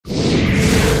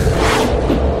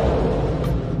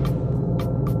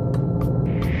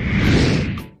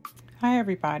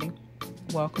everybody.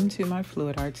 Welcome to my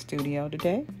fluid art studio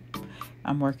today.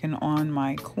 I'm working on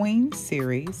my Queen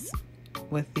series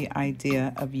with the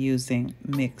idea of using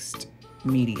mixed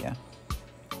media.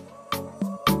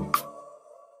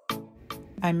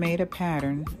 I made a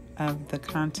pattern of the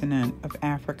continent of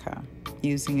Africa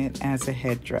using it as a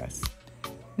headdress.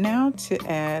 Now to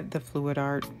add the fluid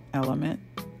art element,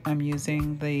 I'm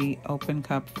using the open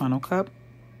cup funnel cup,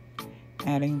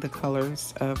 adding the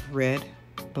colors of red,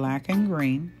 black, and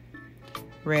green.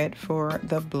 Red for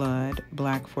the blood,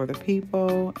 black for the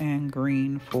people, and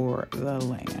green for the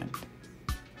land.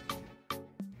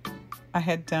 I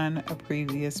had done a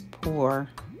previous pour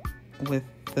with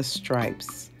the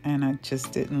stripes and I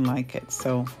just didn't like it,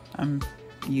 so I'm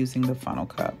using the funnel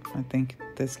cup. I think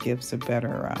this gives a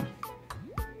better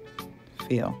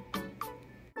feel.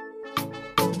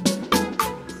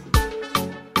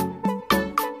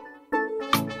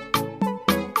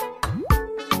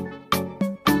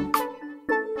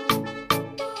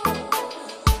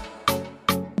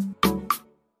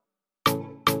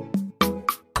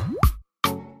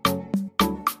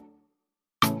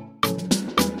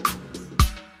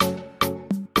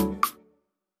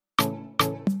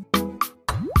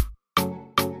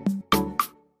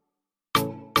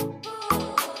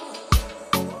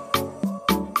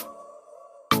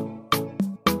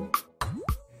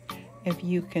 If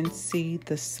you can see,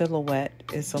 the silhouette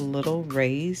is a little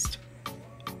raised.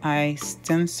 I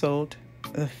stenciled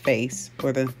the face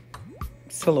or the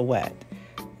silhouette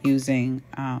using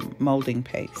molding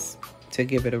paste to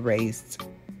give it a raised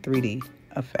 3D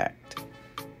effect.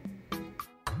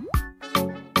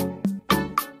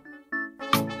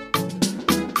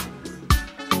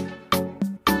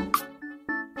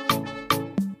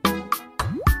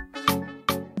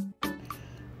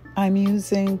 I'm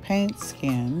using paint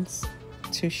skins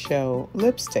to show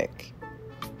lipstick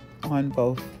on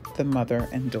both the mother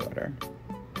and daughter.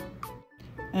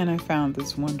 And I found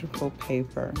this wonderful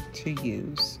paper to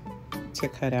use to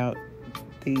cut out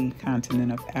the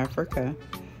continent of Africa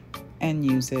and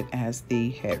use it as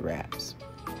the head wraps.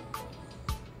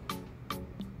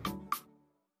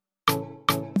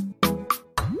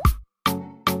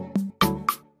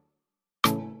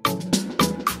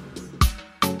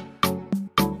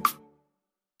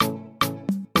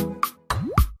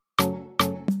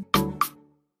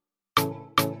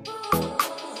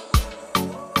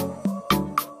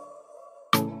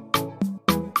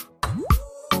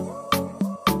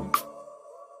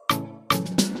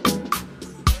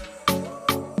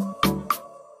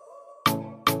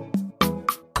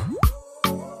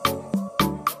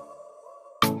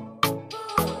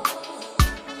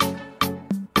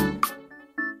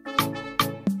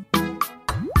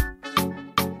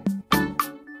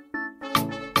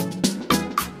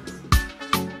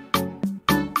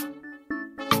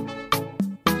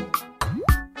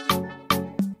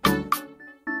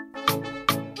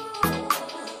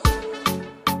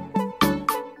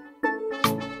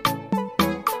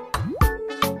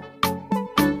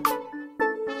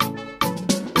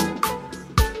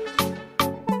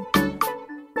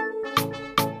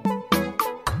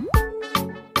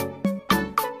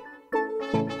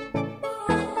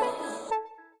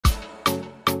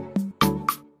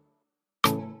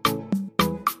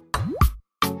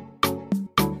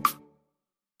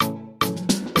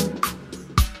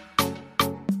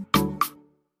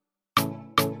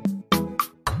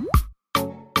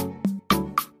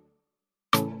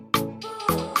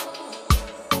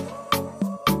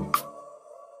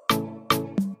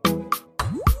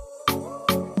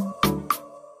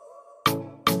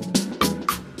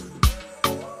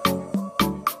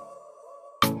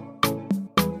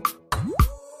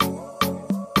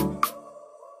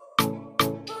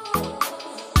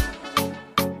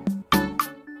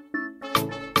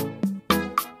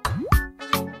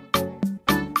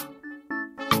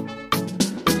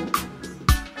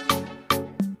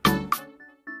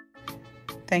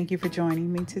 Thank you for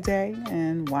joining me today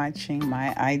and watching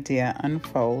my idea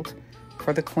unfold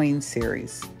for the Queen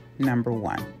series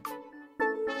 #1.